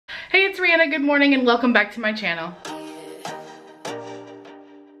Rhianna, good morning and welcome back to my channel.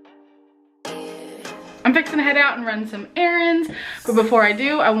 I'm fixing to head out and run some errands, but before I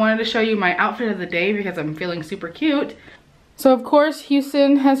do, I wanted to show you my outfit of the day because I'm feeling super cute. So of course,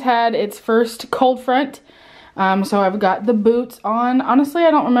 Houston has had its first cold front, so I've got the boots on. Honestly,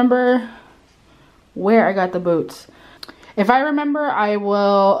 I don't remember where I got the boots. If I remember, I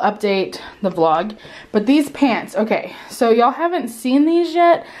will update the vlog. But these pants, okay, so y'all haven't seen these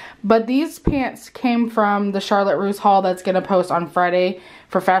yet, but these pants came from the Charlotte Russe haul that's gonna post on Friday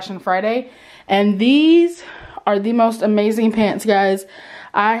for Fashion Friday. And these are the most amazing pants, guys.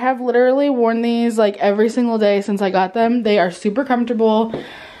 I have literally worn these like every single day since I got them. They are super comfortable.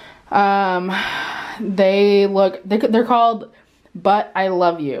 They're called But I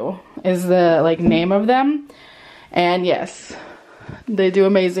Love You is the like name of them. And yes, they do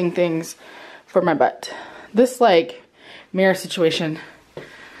amazing things for my butt. This like mirror situation,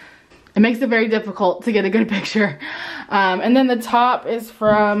 it makes it very difficult to get a good picture. And then the top is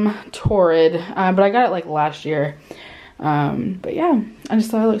from Torrid, but I got it like last year. But yeah, I just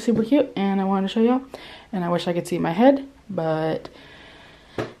thought it looked super cute and I wanted to show y'all. And I wish I could see my head, but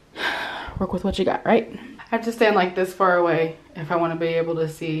work with what you got, right? I have to stand like this far away if I want to be able to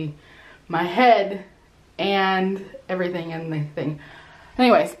see my head and everything in the thing.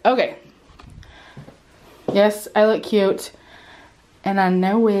 Anyways, okay. Yes, I look cute. And I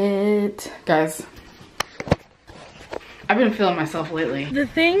know it. Guys, I've been feeling myself lately. The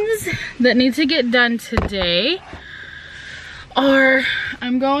things that need to get done today are,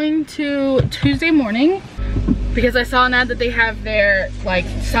 I'm going to Tuesday morning because I saw an ad that they have their like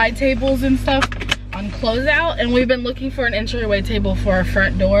side tables and stuff on closeout, and we've been looking for an entryway table for our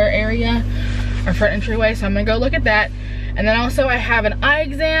front door area, our front entryway, so I'm gonna go look at that. And then also I have an eye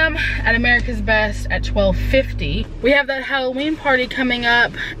exam at America's Best at 12:50. We have that Halloween party coming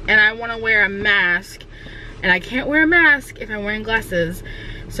up and I wanna wear a mask, and I can't wear a mask if I'm wearing glasses.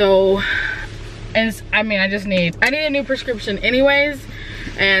 So, and I mean, I need a new prescription anyways.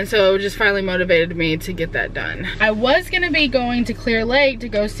 And so it just finally motivated me to get that done. I was gonna be going to Clear Lake to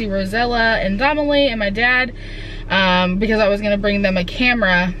go see Rosella and Donnelly and my dad, because I was gonna bring them a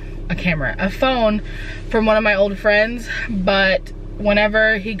phone from one of my old friends. But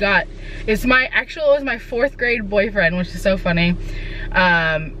whenever he got, it was my 4th grade boyfriend, which is so funny.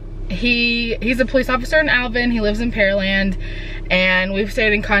 He's a police officer in Alvin. He lives in Pearland, and we've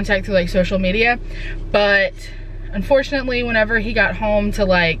stayed in contact through like social media. But unfortunately, whenever he got home to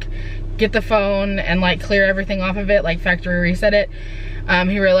like get the phone and like clear everything off of it, like factory reset it,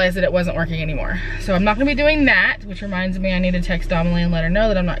 he realized that it wasn't working anymore. So I'm not gonna be doing that, which reminds me I need to text Donnelly and let her know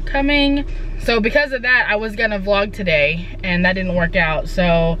that I'm not coming. So because of that, I was gonna vlog today and that didn't work out.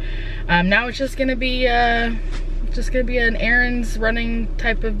 So now it's just gonna be an errands running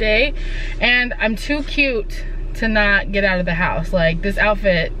type of day. And I'm too cute to not get out of the house. Like this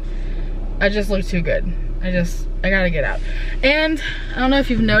outfit, I just look too good. I gotta get out. And I don't know if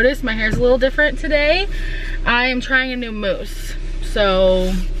you've noticed, my hair's a little different today. I am trying a new mousse.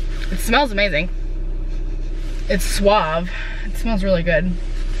 So it smells amazing. It's suave. It smells really good.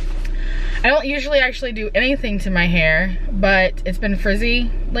 I don't usually actually do anything to my hair, but it's been frizzy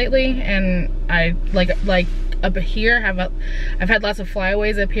lately, and I like up here I've had lots of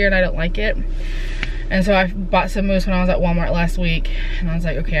flyaways up here and I don't like it. And so I bought some mousse when I was at Walmart last week, and I was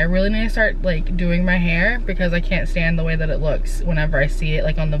like, okay, I really need to start like doing my hair because I can't stand the way that it looks whenever I see it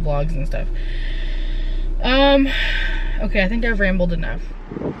like on the vlogs and stuff. Okay, I think I've rambled enough.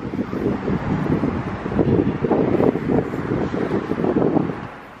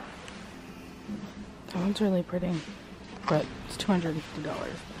 That one's really pretty, but it's $250.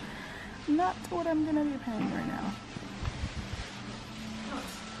 Not what I'm gonna be paying right now.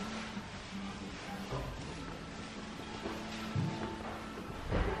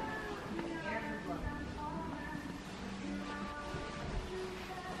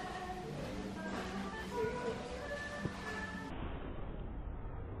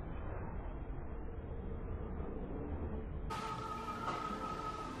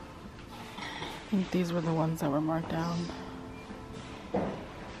 I think these were the ones that were marked down.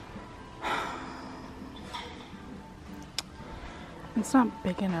 It's not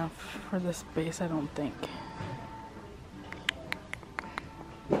big enough for this space, I don't think.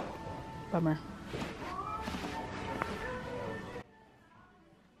 Bummer.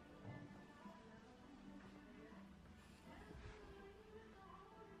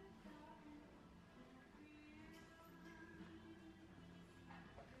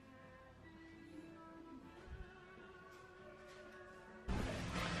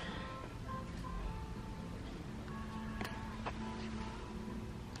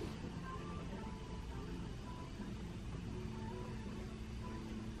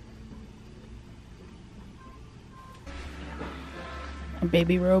 A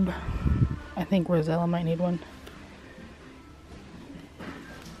baby robe. I think Rosella might need one.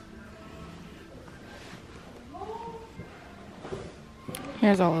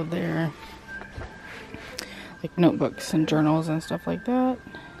 Here's all of their like notebooks and journals and stuff like that.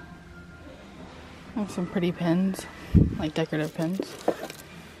 I have some pretty pens, like decorative pens.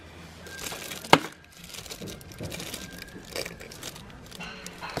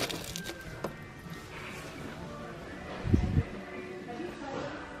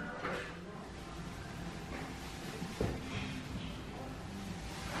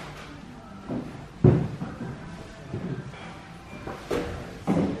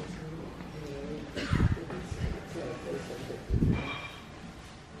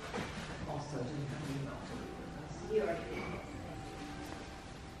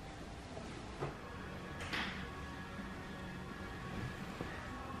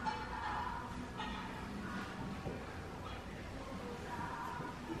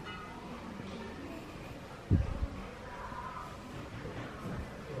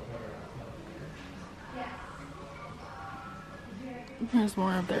 Here's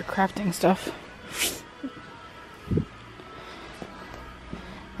more of their crafting stuff. They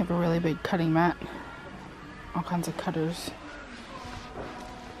have a really big cutting mat. All kinds of cutters.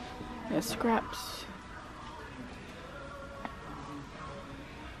 There's scraps.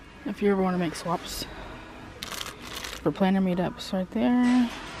 If you ever want to make swaps for planner meetups, right there.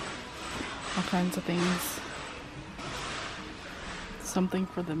 All kinds of things. Something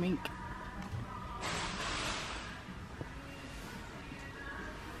for the mink.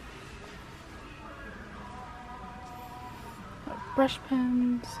 Brush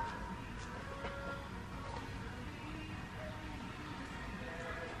pens.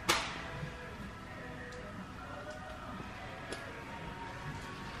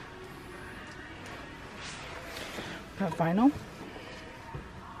 Got vinyl.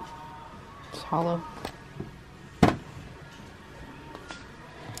 It's hollow.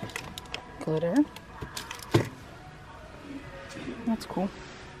 Glitter. That's cool.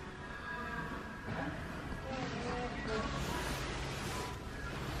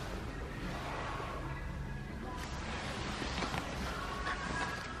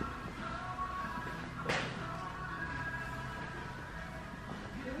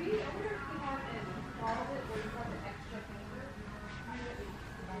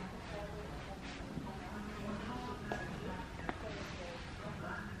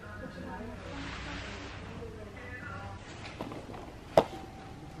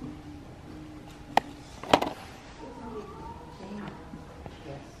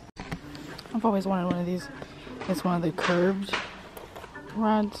 I've always wanted one of these. It's one of the curved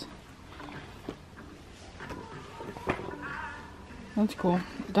rods. That's cool.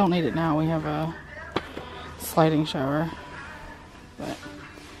 Don't need it now. We have a sliding shower. But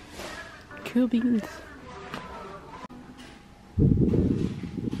cool beans.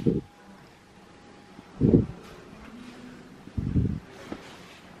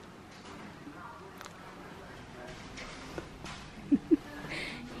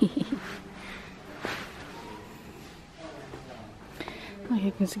 Like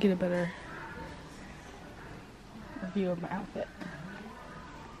you can just get a better view of my outfit.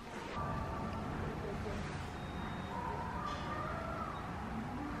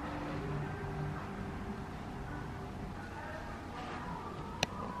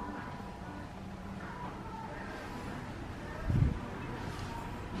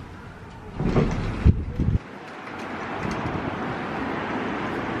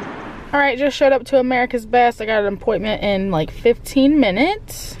 Alright, just showed up to America's Best. I got an appointment in like 15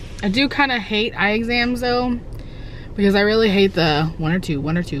 minutes. I do kind of hate eye exams though, because I really hate the one or two.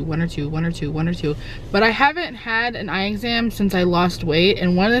 But I haven't had an eye exam since I lost weight,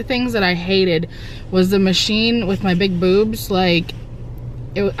 and one of the things that I hated was the machine with my big boobs. Like,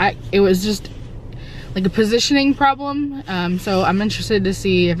 it was just like a positioning problem. So I'm interested to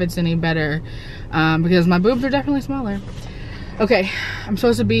see if it's any better, because my boobs are definitely smaller. Okay, I'm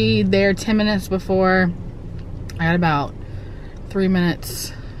supposed to be there 10 minutes before. I got about 3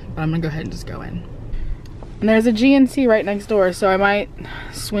 minutes, but I'm gonna go ahead and just go in. And there's a GNC right next door, so I might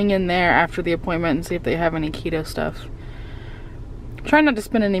swing in there after the appointment and see if they have any keto stuff. I'm trying not to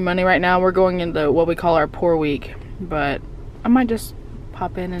spend any money right now. We're going into what we call our poor week, but I might just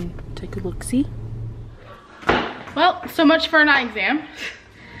pop in and take a look-see. Well, so much for an eye exam.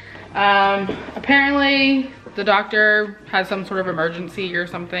 Apparently the doctor had some sort of emergency or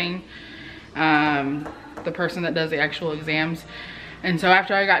something, the person that does the actual exams. And so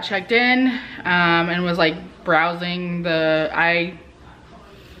after I got checked in and was like browsing the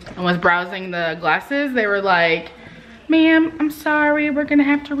glasses, they were like, ma'am, I'm sorry, we're gonna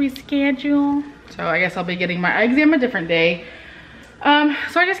have to reschedule. So I guess I'll be getting my exam a different day.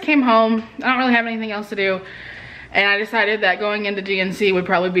 So I just came home. I don't really have anything else to do. And I decided that going into GNC would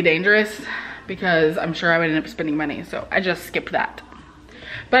probably be dangerous because I'm sure I would end up spending money. So I just skipped that.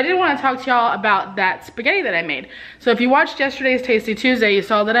 But I did want to talk to y'all about that spaghetti that I made. So if you watched yesterday's Tasty Tuesday, you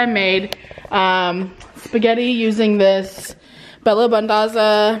saw that I made spaghetti using this Bella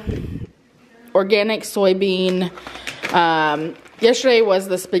Bandaza organic soybean. Yesterday was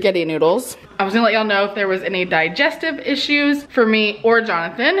the spaghetti noodles. I was gonna let y'all know if there was any digestive issues for me or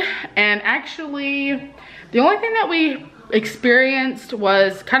Jonathan. And actually, the only thing that we experienced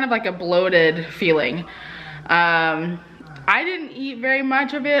was kind of like a bloated feeling. I didn't eat very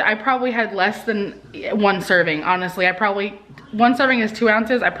much of it. I probably had less than one serving, honestly. One serving is 2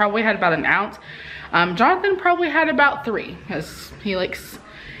 ounces. I probably had about an ounce. Jonathan probably had about 3 because he likes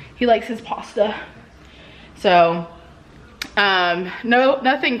his pasta. So,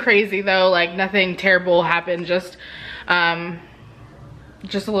 nothing crazy though, like nothing terrible happened, just a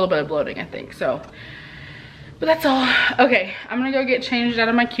little bit of bloating, I think. So, but that's all. Okay, I'm gonna go get changed out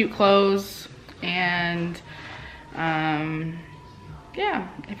of my cute clothes and yeah,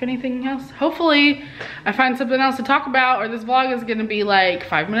 if anything else, hopefully I find something else to talk about, or this vlog is gonna be like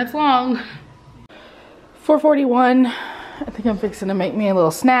 5 minutes long. 4:41. I think I'm fixing to make me a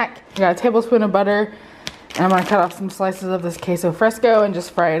little snack. I got a tablespoon of butter, and I'm gonna cut off some slices of this queso fresco and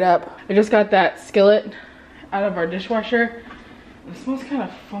just fry it up. I just got that skillet out of our dishwasher. It smells kind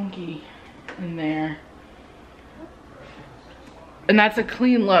of funky in there. And that's a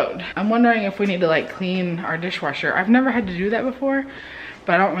clean load. I'm wondering if we need to like clean our dishwasher. I've never had to do that before,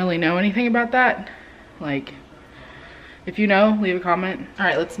 but I don't really know anything about that. Like, if you know, leave a comment. All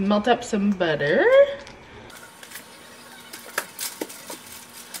right, let's melt up some butter.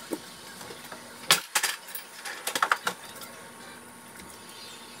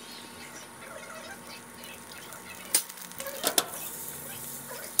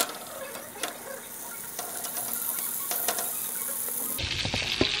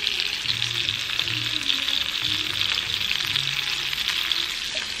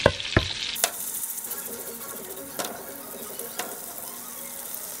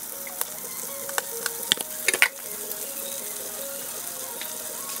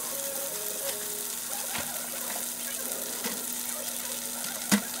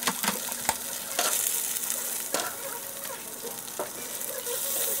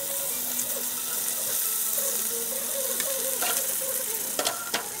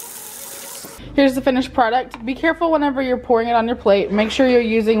 Here's the finished product. Be careful whenever you're pouring it on your plate. Make sure you're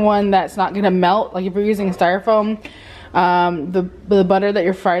using one that's not gonna melt. Like if you're using styrofoam, the butter that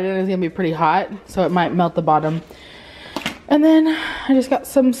you're fried in is gonna be pretty hot, so it might melt the bottom. And then I just got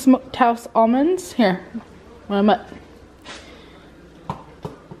some smoked house almonds. Here, there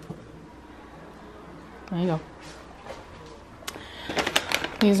you go.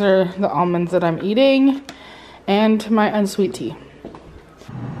 These are the almonds that I'm eating, and my unsweet tea.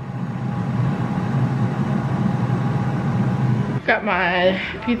 Got my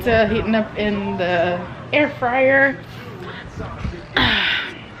pizza heating up in the air fryer.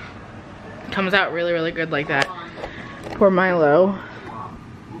 Comes out really, really good like that. Poor Milo.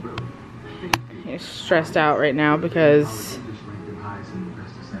 He's stressed out right now because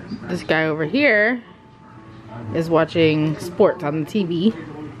this guy over here is watching sports on the TV.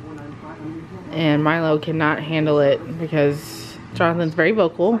 And Milo cannot handle it because Jonathan's very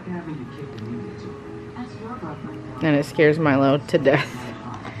vocal. And it scares Milo to death.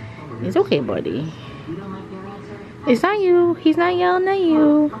 It's okay, buddy. It's not you. He's not yelling at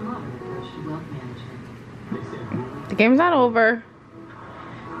you. The game's not over.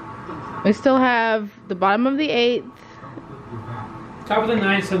 We still have the bottom of the 8th. Top of the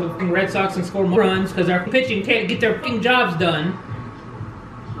 9th, so the Red Sox can score more runs because our pitching can't get their fucking jobs done.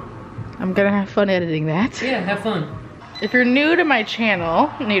 I'm gonna have fun editing that. Yeah, have fun. If you're new to my channel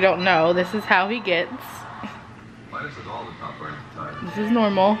and you don't know, this is how he gets. This is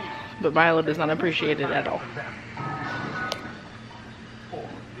normal, but Milo does not appreciate it at all.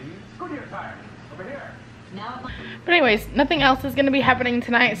 But anyways, nothing else is going to be happening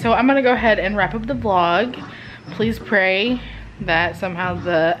tonight, so I'm going to go ahead and wrap up the vlog. Please pray that somehow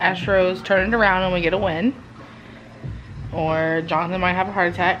the Astros turn it around and we get a win. Or Jonathan might have a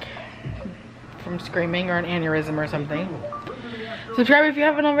heart attack from screaming, or an aneurysm or something. Subscribe if you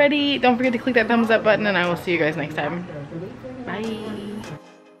haven't already. Don't forget to click that thumbs up button, and I will see you guys next time. Bye.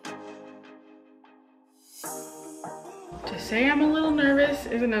 To say I'm a little nervous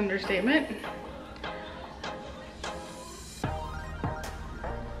is an understatement.